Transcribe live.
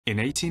In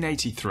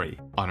 1883,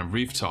 on a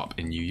rooftop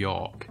in New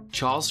York,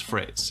 Charles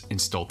Fritz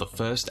installed the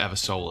first ever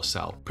solar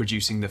cell,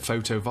 producing the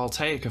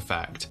photovoltaic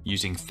effect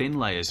using thin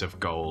layers of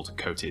gold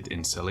coated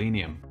in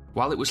selenium.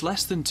 While it was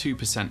less than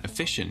 2%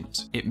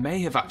 efficient, it may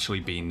have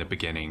actually been the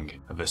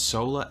beginning of a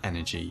solar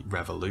energy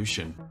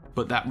revolution.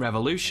 But that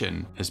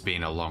revolution has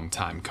been a long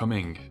time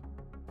coming.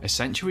 A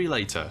century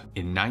later,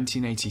 in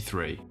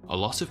 1983, a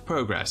lot of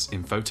progress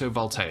in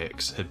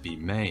photovoltaics had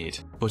been made,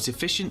 but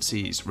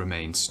efficiencies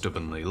remained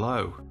stubbornly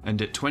low,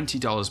 and at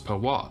 $20 per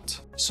watt,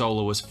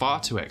 solar was far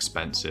too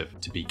expensive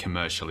to be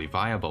commercially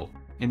viable.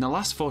 In the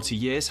last 40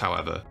 years,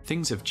 however,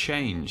 things have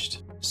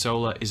changed.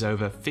 Solar is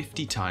over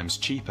 50 times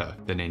cheaper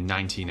than in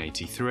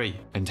 1983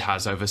 and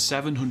has over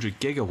 700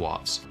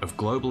 gigawatts of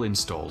global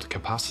installed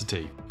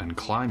capacity and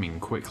climbing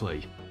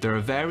quickly. There are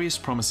various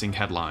promising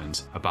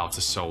headlines about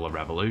a solar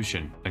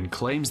revolution and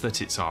claims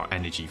that it's our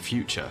energy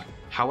future.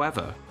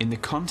 However, in the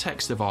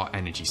context of our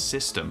energy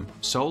system,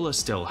 solar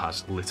still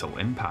has little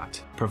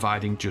impact,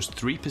 providing just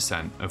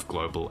 3% of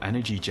global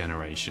energy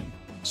generation.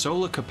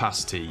 Solar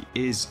capacity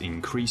is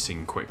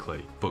increasing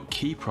quickly, but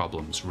key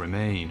problems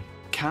remain.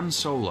 Can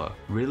solar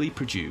really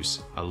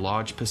produce a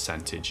large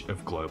percentage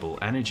of global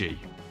energy?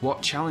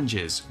 What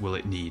challenges will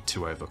it need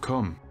to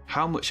overcome?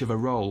 How much of a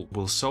role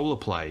will solar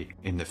play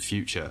in the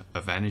future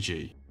of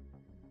energy?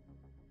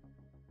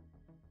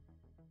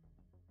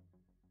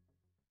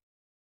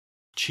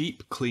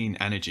 Cheap, clean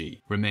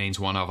energy remains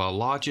one of our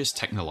largest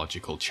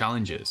technological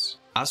challenges.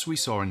 As we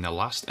saw in the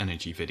last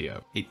energy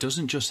video, it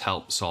doesn't just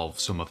help solve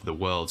some of the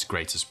world's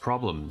greatest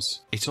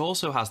problems, it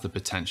also has the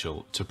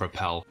potential to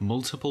propel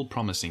multiple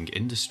promising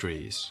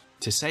industries.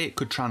 To say it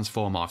could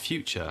transform our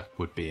future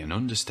would be an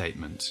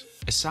understatement.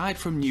 Aside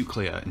from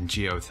nuclear and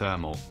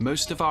geothermal,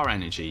 most of our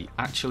energy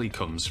actually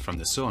comes from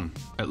the sun,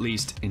 at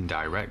least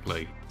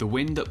indirectly. The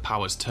wind that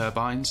powers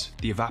turbines,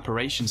 the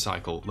evaporation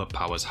cycle that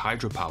powers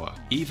hydropower,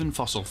 even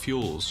fossil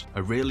fuels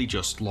are really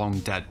just long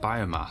dead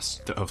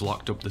biomass that have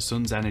locked up the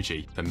sun's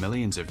energy for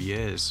millions of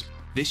years.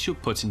 This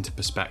should put into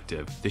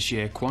perspective the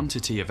sheer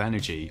quantity of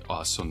energy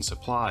our sun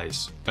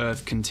supplies.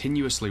 Earth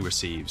continuously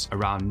receives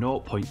around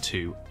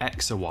 0.2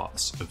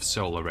 exawatts of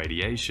solar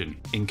radiation.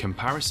 In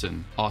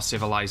comparison, our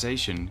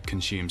civilization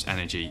consumes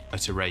energy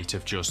at a rate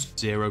of just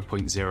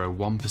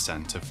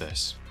 0.01% of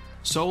this.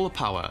 Solar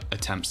power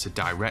attempts to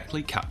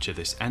directly capture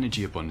this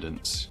energy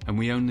abundance, and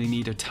we only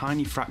need a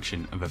tiny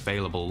fraction of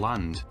available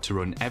land to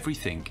run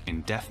everything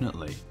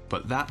indefinitely.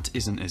 But that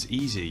isn't as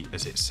easy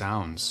as it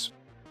sounds.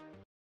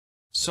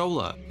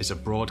 Solar is a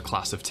broad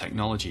class of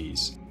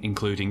technologies,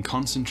 including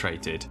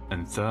concentrated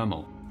and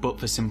thermal. But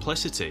for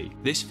simplicity,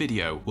 this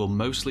video will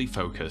mostly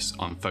focus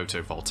on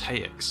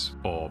photovoltaics,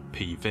 or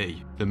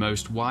PV, the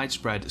most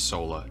widespread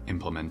solar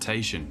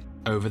implementation.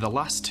 Over the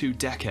last 2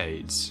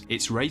 decades,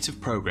 its rate of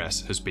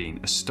progress has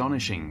been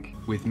astonishing,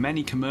 with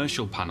many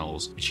commercial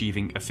panels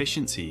achieving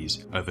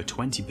efficiencies over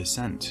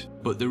 20%.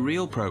 But the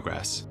real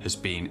progress has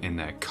been in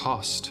their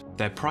cost.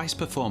 Their price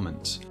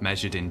performance,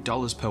 measured in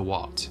dollars per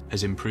watt,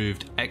 has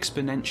improved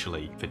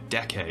exponentially for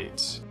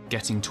decades,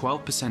 getting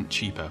 12%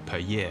 cheaper per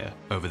year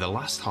over the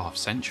last half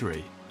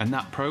century. And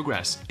that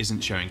progress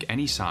isn't showing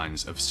any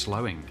signs of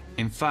slowing.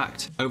 In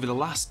fact, over the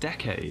last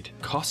decade,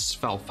 costs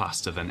fell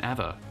faster than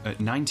ever, at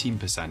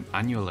 19%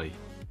 annually.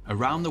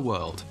 Around the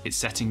world, it's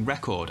setting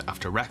record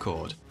after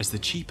record as the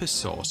cheapest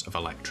source of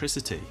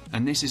electricity,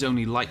 and this is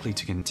only likely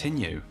to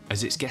continue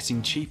as it's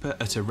getting cheaper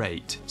at a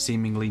rate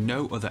seemingly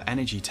no other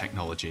energy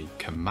technology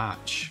can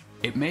match.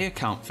 It may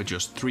account for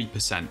just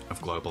 3%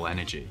 of global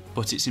energy,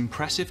 but its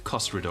impressive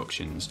cost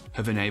reductions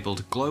have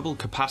enabled global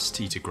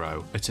capacity to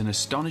grow at an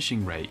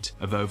astonishing rate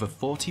of over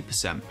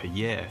 40% per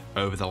year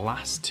over the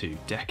last 2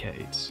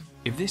 decades.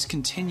 If this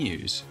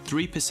continues,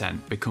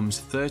 3% becomes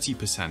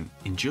 30%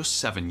 in just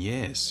 7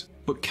 years.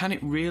 But can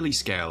it really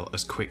scale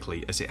as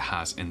quickly as it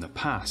has in the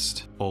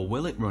past, or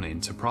will it run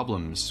into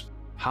problems?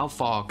 How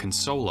far can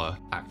solar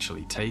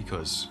actually take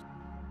us?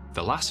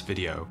 The last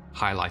video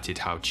highlighted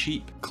how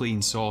cheap, clean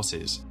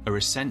sources are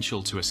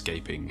essential to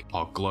escaping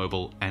our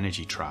global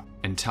energy trap,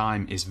 and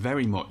time is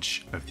very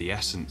much of the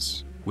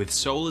essence. With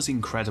solar's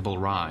incredible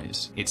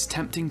rise, it's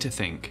tempting to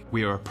think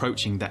we are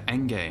approaching the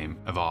endgame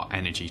of our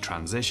energy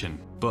transition,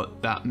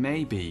 but that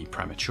may be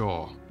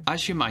premature.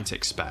 As you might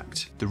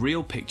expect, the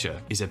real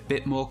picture is a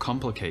bit more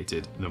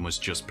complicated than was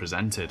just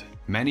presented.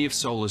 Many of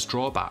solar's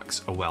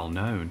drawbacks are well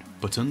known,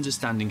 but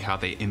understanding how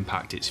they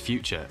impact its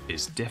future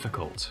is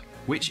difficult.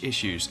 Which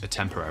issues are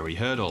temporary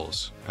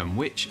hurdles, and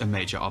which are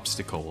major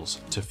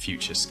obstacles to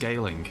future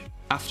scaling?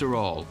 After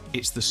all,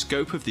 it's the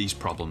scope of these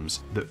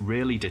problems that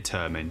really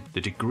determine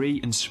the degree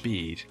and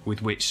speed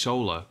with which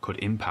solar could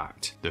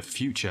impact the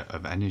future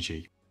of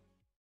energy.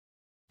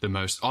 The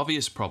most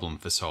obvious problem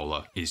for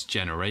solar is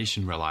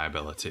generation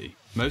reliability.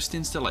 Most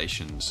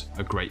installations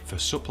are great for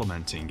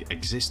supplementing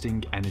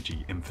existing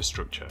energy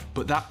infrastructure,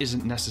 but that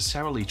isn't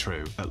necessarily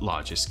true at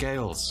larger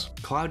scales.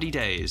 Cloudy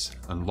days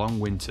and long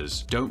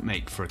winters don't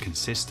make for a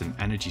consistent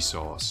energy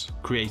source,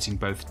 creating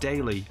both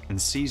daily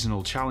and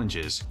seasonal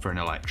challenges for an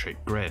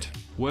electric grid.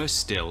 Worse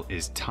still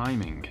is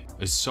timing,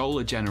 as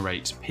solar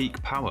generates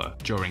peak power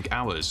during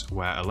hours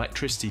where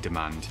electricity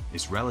demand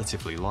is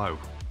relatively low.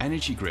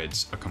 Energy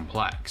grids are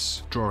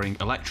complex, drawing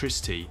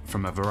electricity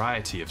from a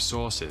variety of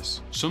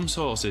sources. Some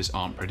sources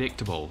aren't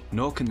predictable,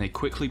 nor can they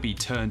quickly be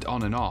turned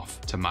on and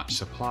off to match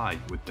supply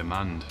with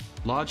demand.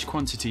 Large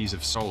quantities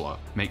of solar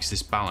makes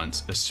this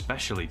balance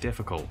especially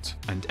difficult,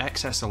 and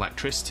excess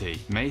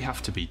electricity may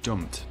have to be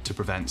dumped to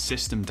prevent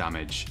system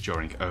damage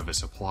during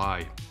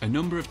oversupply. A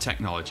number of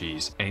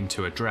technologies aim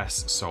to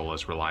address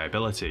solar's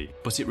reliability,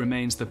 but it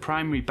remains the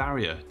primary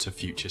barrier to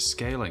future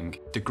scaling.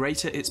 The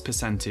greater its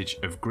percentage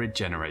of grid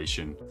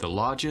generation, the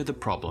larger the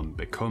problem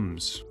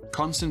becomes.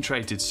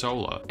 Concentrated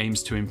solar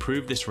aims to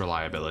improve this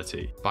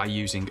reliability by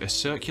using a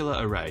circular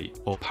array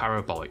or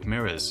parabolic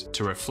mirrors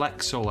to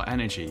reflect solar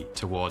energy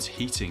towards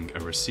heating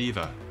a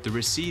receiver. The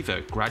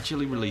receiver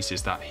gradually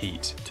releases that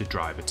heat to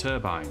drive a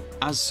turbine.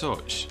 As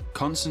such,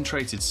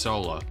 concentrated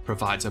solar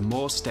provides a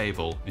more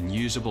stable and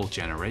usable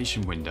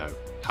generation window.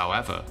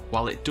 However,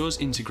 while it does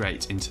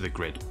integrate into the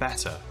grid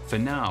better, for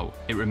now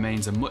it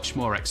remains a much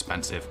more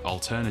expensive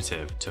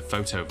alternative to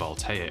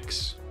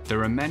photovoltaics.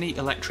 There are many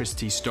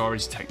electricity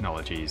storage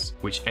technologies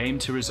which aim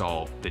to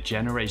resolve the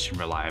generation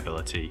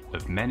reliability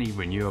of many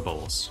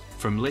renewables,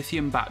 from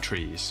lithium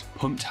batteries,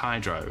 pumped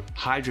hydro,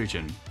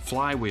 hydrogen,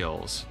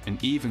 flywheels,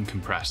 and even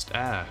compressed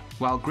air.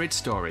 While grid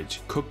storage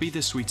could be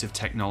the suite of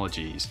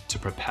technologies to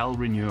propel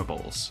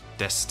renewables,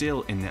 they're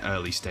still in the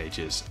early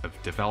stages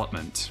of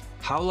development.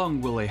 How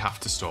long will they have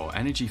to store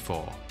energy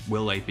for?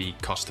 Will they be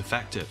cost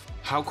effective?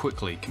 How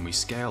quickly can we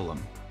scale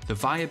them? The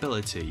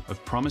viability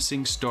of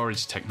promising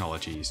storage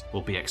technologies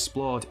will be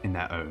explored in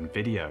their own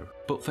video.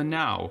 But for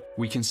now,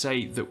 we can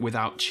say that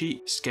without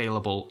cheap,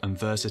 scalable, and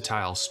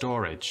versatile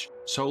storage,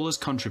 solar's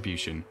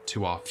contribution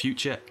to our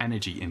future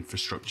energy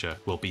infrastructure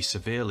will be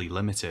severely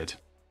limited.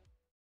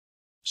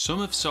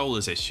 Some of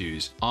solar's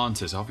issues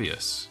aren't as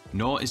obvious,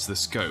 nor is the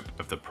scope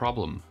of the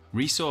problem.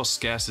 Resource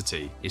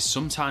scarcity is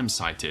sometimes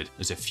cited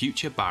as a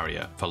future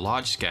barrier for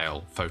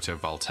large-scale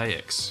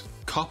photovoltaics.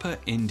 Copper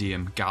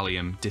indium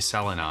gallium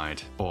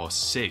diselenide, or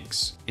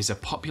CIGS, is a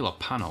popular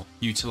panel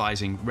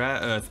utilizing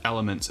rare earth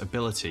elements'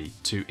 ability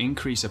to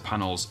increase a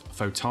panel's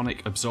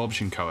photonic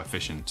absorption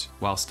coefficient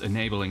whilst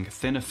enabling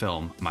thinner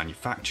film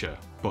manufacture.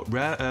 But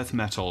rare earth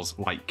metals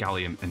like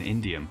gallium and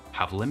indium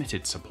have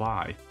limited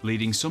supply,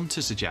 leading some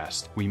to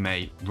suggest we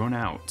may run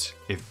out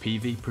if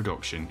PV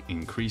production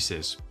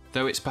increases.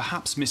 Though it's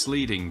perhaps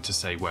misleading to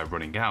say we're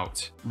running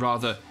out.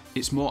 Rather,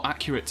 it's more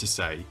accurate to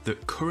say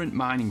that current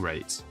mining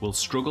rates will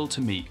struggle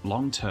to meet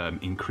long-term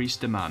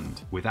increased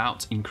demand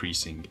without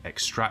increasing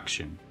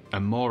extraction.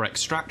 And more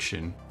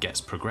extraction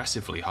gets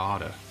progressively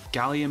harder.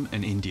 Gallium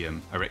and indium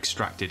are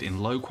extracted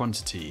in low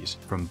quantities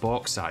from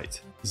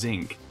bauxite,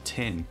 zinc,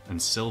 tin, and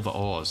silver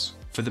ores.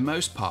 For the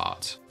most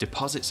part,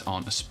 deposits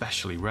aren't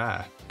especially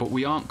rare, but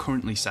we aren't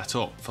currently set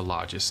up for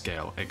larger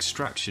scale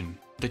extraction.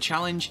 The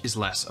challenge is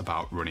less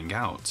about running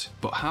out,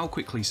 but how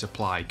quickly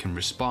supply can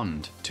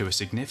respond to a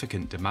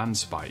significant demand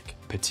spike,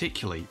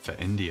 particularly for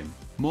indium.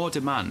 More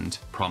demand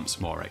prompts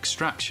more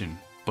extraction,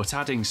 but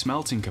adding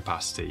smelting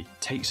capacity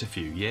takes a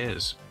few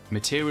years.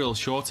 Material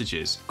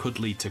shortages could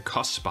lead to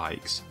cost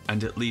spikes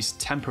and at least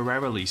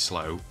temporarily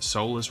slow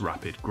solar's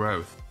rapid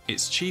growth.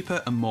 It's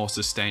cheaper and more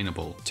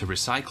sustainable to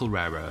recycle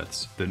rare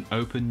earths than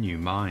open new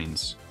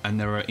mines, and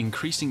there are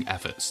increasing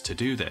efforts to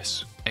do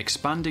this.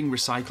 Expanding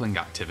recycling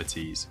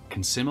activities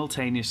can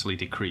simultaneously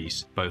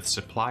decrease both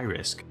supply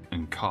risk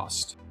and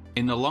cost.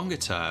 In the longer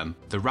term,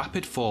 the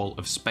rapid fall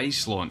of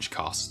space launch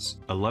costs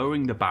are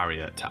lowering the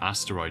barrier to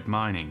asteroid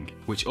mining,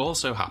 which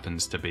also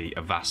happens to be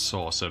a vast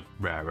source of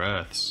rare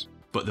earths.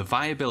 But the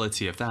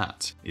viability of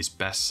that is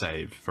best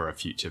saved for a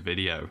future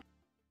video.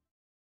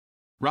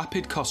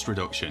 Rapid cost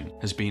reduction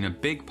has been a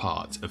big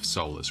part of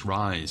solar's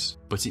rise,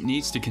 but it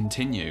needs to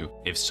continue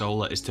if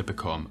solar is to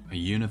become a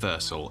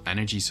universal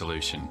energy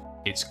solution.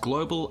 Its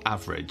global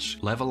average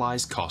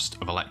levelized cost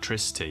of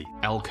electricity,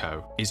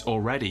 LCOE, is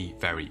already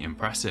very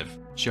impressive,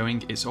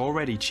 showing it's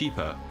already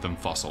cheaper than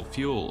fossil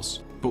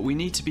fuels. But we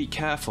need to be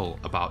careful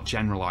about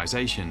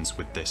generalizations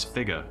with this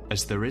figure,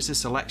 as there is a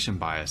selection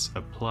bias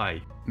at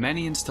play.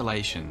 Many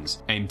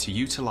installations aim to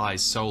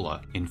utilize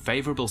solar in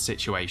favorable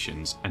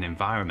situations and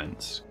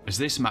environments, as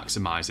this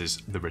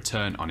maximizes the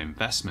return on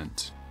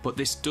investment. But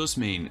this does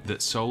mean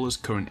that solar's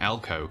current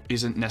LCOE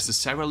isn't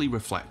necessarily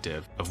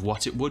reflective of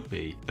what it would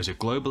be as a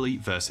globally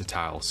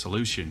versatile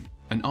solution.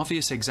 An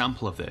obvious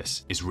example of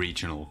this is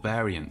regional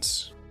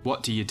variance.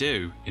 What do you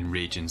do in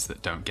regions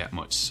that don't get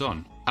much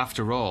sun?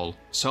 After all,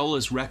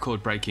 solar's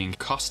record-breaking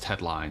cost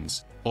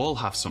headlines all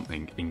have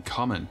something in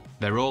common.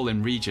 They're all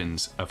in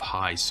regions of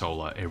high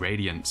solar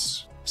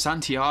irradiance.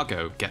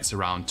 Santiago gets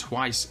around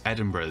twice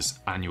Edinburgh's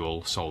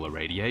annual solar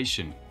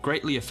radiation,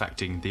 greatly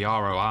affecting the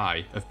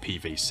ROI of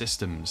PV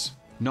systems.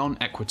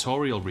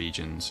 Non-equatorial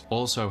regions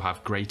also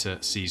have greater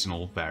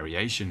seasonal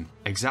variation,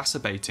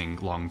 exacerbating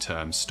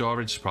long-term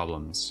storage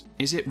problems.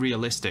 Is it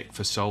realistic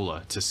for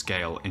solar to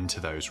scale into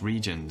those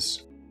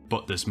regions?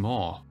 But there's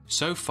more.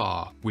 So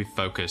far, we've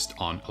focused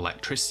on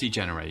electricity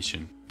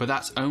generation, but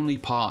that's only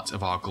part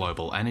of our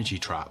global energy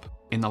trap.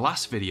 In the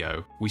last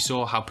video, we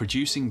saw how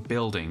producing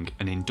building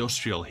and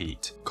industrial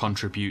heat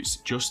contributes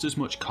just as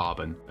much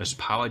carbon as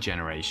power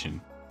generation.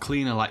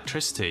 Clean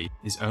electricity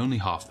is only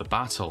half the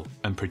battle,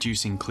 and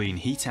producing clean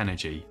heat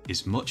energy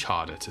is much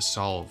harder to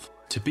solve.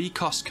 To be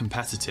cost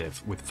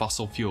competitive with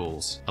fossil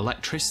fuels,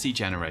 electricity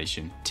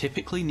generation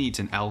typically needs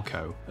an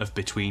LCOE of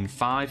between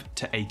 5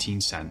 to 18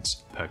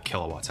 cents per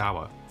kilowatt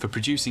hour. For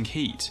producing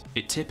heat,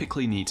 it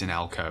typically needs an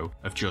LCOE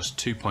of just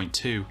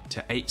 2.2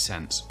 to 8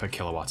 cents per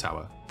kilowatt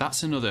hour.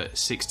 That's another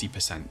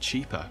 60%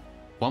 cheaper.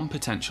 One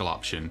potential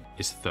option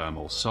is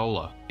thermal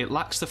solar. It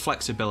lacks the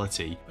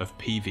flexibility of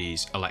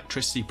PV's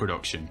electricity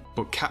production,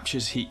 but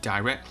captures heat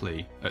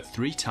directly at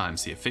 3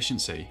 times the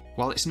efficiency.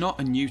 While it's not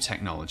a new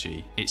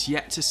technology, it's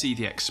yet to see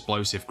the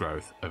explosive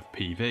growth of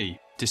PV.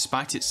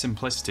 Despite its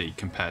simplicity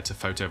compared to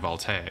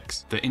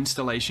photovoltaics, the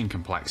installation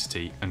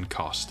complexity and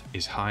cost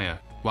is higher.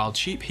 While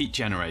cheap heat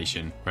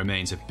generation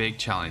remains a big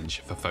challenge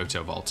for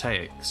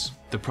photovoltaics,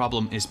 the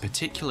problem is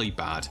particularly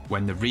bad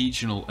when the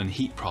regional and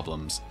heat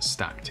problems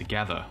stack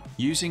together.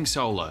 Using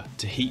solar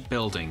to heat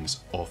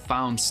buildings or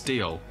found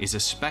steel is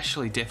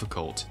especially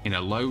difficult in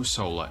a low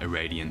solar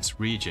irradiance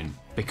region,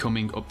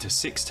 becoming up to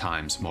 6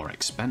 times more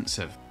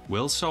expensive.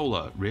 Will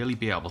solar really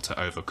be able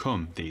to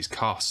overcome these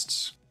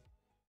costs?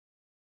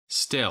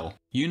 Still,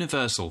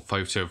 universal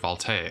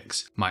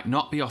photovoltaics might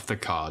not be off the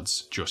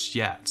cards just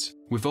yet.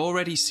 We've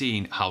already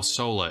seen how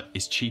solar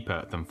is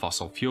cheaper than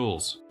fossil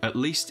fuels, at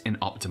least in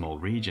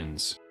optimal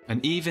regions.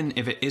 And even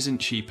if it isn't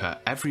cheaper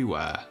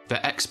everywhere, the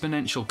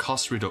exponential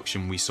cost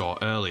reduction we saw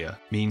earlier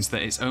means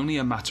that it's only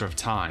a matter of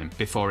time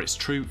before it's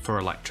true for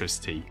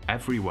electricity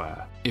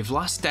everywhere. If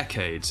last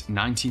decade's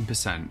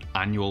 19%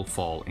 annual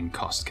fall in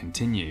cost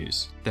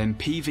continues, then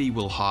PV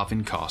will halve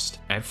in cost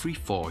every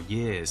 4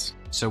 years.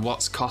 So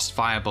what's cost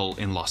viable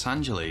in Los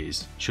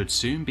Angeles should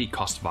soon be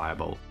cost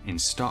viable in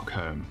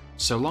Stockholm.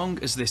 So long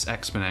as this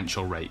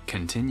exponential rate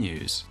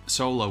continues,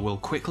 solar will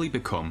quickly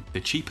become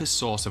the cheapest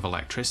source of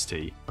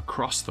electricity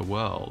across the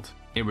world,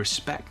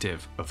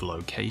 irrespective of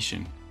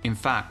location. In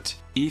fact,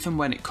 even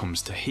when it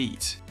comes to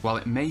heat, while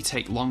it may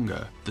take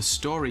longer, the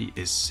story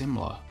is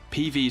similar.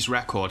 PV's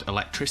record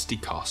electricity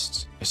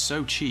costs are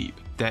so cheap,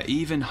 they're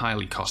even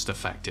highly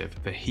cost-effective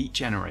for heat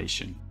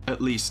generation,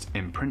 at least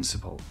in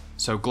principle.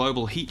 So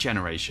global heat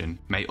generation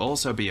may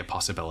also be a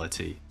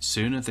possibility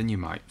sooner than you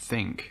might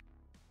think.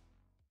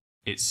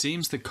 It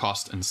seems the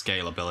cost and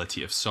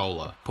scalability of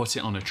solar put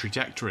it on a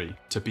trajectory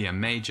to be a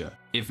major,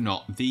 if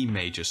not the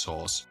major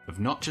source of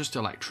not just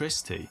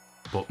electricity,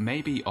 but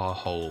maybe our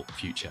whole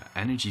future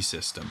energy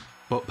system.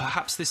 But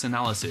perhaps this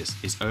analysis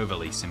is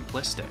overly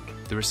simplistic.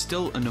 There are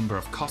still a number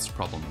of cost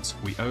problems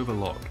we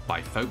overlook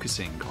by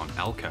focusing on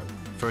LCOE.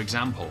 For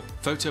example,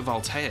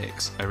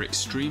 photovoltaics are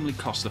extremely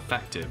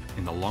cost-effective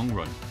in the long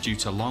run due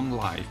to long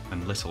life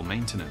and little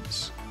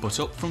maintenance. But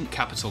upfront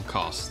capital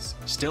costs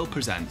still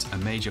present a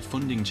major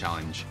funding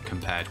challenge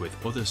compared with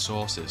other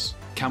sources.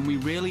 Can we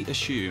really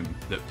assume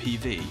that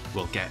PV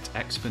will get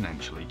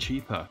exponentially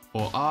cheaper?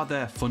 Or are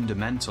there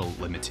fundamental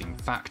limiting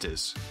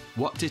factors?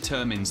 What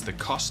determines the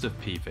cost of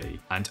PV,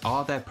 and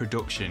are there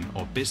production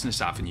or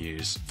business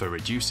avenues for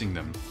reducing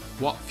them?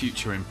 What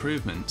future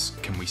improvements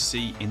can we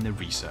see in the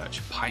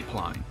research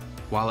pipeline?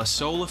 While a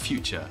solar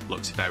future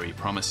looks very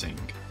promising,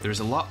 there is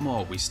a lot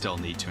more we still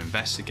need to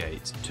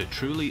investigate to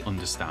truly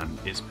understand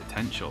its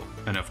potential.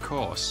 And of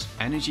course,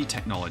 energy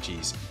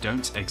technologies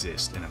don't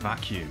exist in a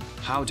vacuum.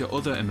 How do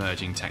other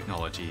emerging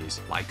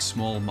technologies like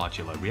small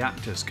modular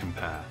reactors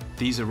compare?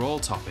 These are all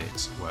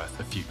topics worth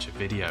a future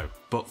video.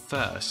 But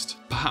first,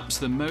 perhaps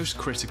the most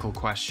critical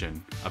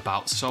question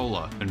about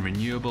solar and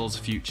renewables'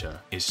 future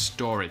is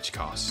storage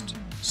cost.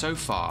 So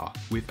far,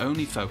 we've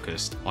only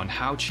focused on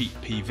how cheap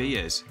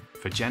PV is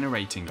for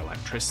generating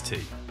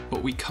electricity.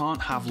 But we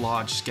can't have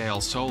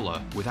large-scale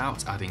solar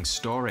without adding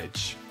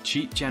storage.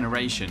 Cheap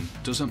generation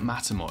doesn't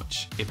matter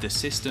much if the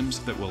systems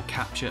that will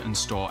capture and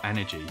store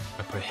energy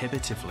are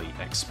prohibitively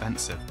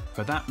expensive.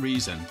 For that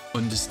reason,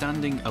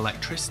 understanding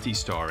electricity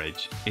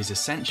storage is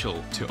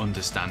essential to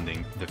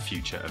understanding the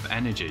future of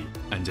energy,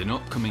 and an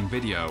upcoming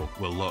video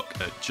will look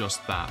at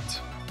just that.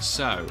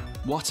 So,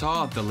 what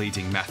are the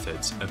leading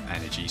methods of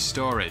energy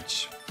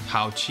storage?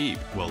 How cheap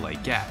will they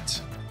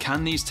get?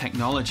 Can these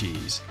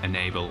technologies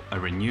enable a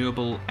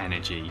renewable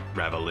energy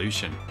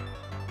revolution?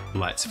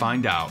 Let's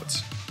find out.